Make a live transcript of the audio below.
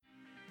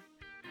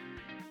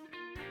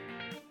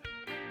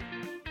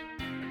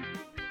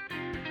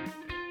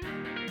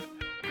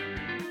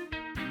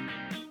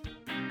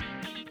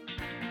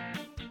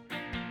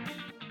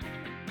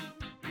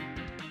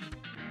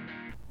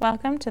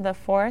Welcome to the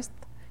fourth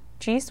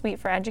G Suite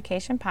for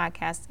Education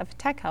podcast of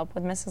Tech Help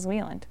with Mrs.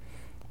 Wieland.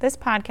 This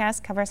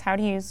podcast covers how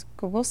to use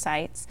Google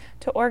Sites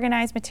to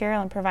organize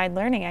material and provide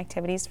learning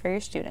activities for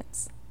your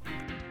students.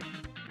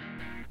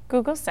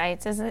 Google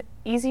Sites is an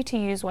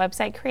easy-to-use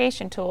website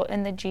creation tool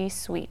in the G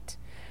Suite.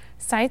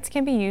 Sites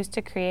can be used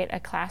to create a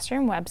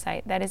classroom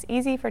website that is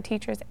easy for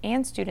teachers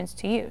and students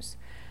to use.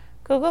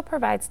 Google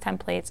provides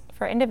templates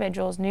for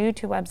individuals new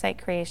to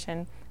website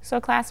creation, so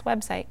a class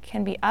website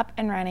can be up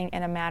and running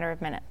in a matter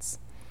of minutes.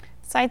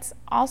 Sites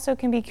also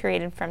can be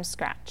created from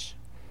scratch.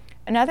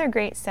 Another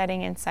great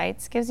setting in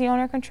Sites gives the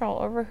owner control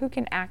over who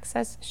can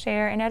access,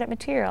 share, and edit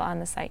material on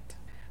the site.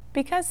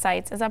 Because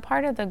Sites is a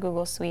part of the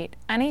Google Suite,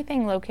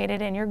 anything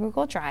located in your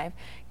Google Drive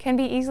can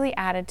be easily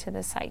added to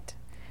the site.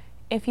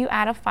 If you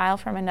add a file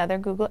from another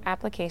Google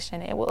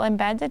application, it will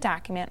embed the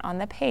document on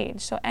the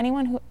page, so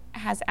anyone who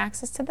has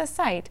access to the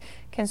site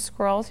can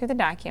scroll through the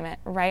document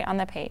right on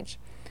the page,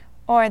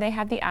 or they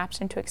have the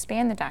option to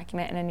expand the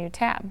document in a new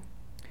tab.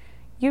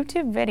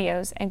 YouTube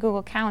videos and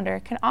Google Calendar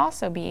can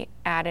also be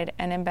added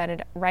and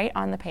embedded right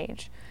on the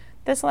page.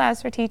 This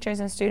allows for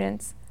teachers and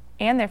students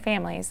and their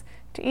families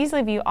to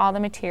easily view all the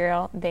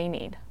material they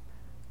need.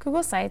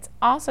 Google Sites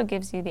also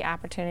gives you the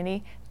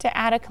opportunity to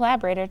add a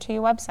collaborator to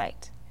your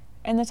website.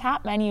 In the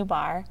top menu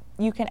bar,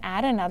 you can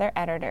add another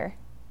editor.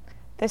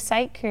 The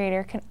site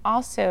creator can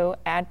also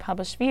add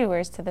published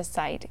viewers to the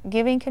site,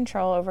 giving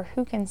control over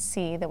who can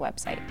see the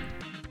website.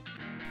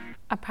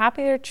 A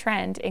popular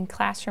trend in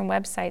classroom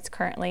websites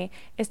currently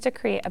is to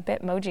create a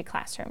Bitmoji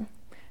classroom.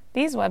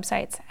 These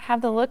websites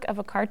have the look of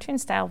a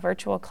cartoon-style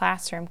virtual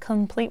classroom,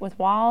 complete with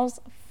walls,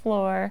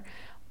 floor,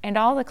 and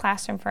all the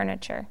classroom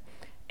furniture,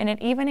 and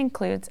it even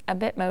includes a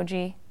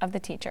Bitmoji of the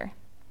teacher.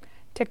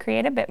 To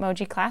create a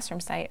Bitmoji classroom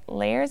site,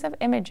 layers of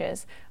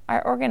images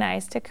are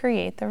organized to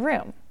create the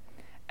room.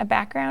 A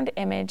background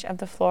image of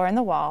the floor and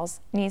the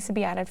walls needs to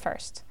be added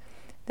first.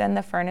 Then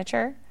the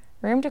furniture,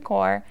 room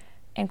decor,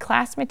 and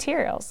class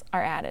materials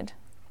are added.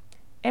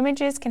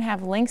 Images can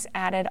have links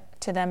added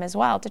to them as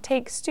well to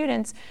take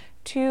students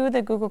to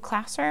the Google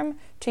Classroom,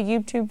 to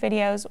YouTube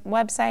videos,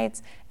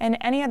 websites, and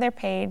any other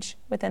page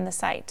within the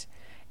site,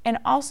 and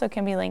also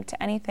can be linked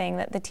to anything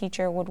that the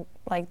teacher would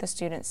like the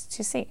students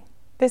to see.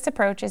 This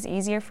approach is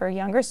easier for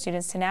younger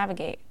students to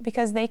navigate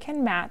because they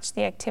can match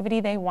the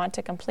activity they want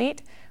to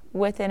complete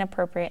with an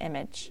appropriate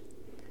image.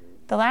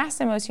 The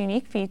last and most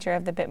unique feature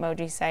of the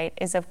Bitmoji site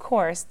is, of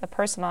course, the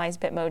personalized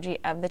Bitmoji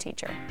of the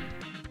teacher.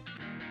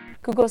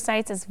 Google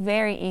Sites is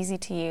very easy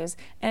to use,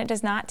 and it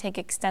does not take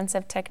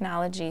extensive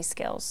technology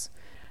skills.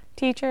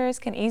 Teachers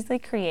can easily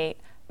create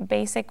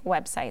basic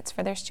websites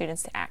for their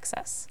students to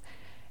access.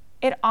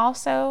 It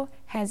also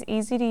has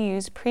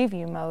easy-to-use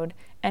preview mode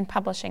and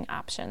publishing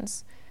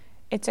options.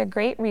 It's a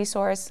great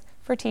resource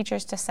for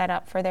teachers to set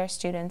up for their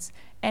students,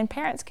 and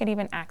parents can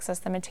even access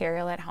the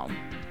material at home.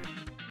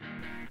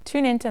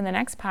 Tune in to the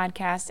next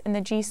podcast in the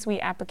G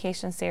Suite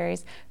application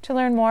series to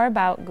learn more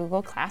about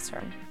Google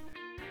Classroom.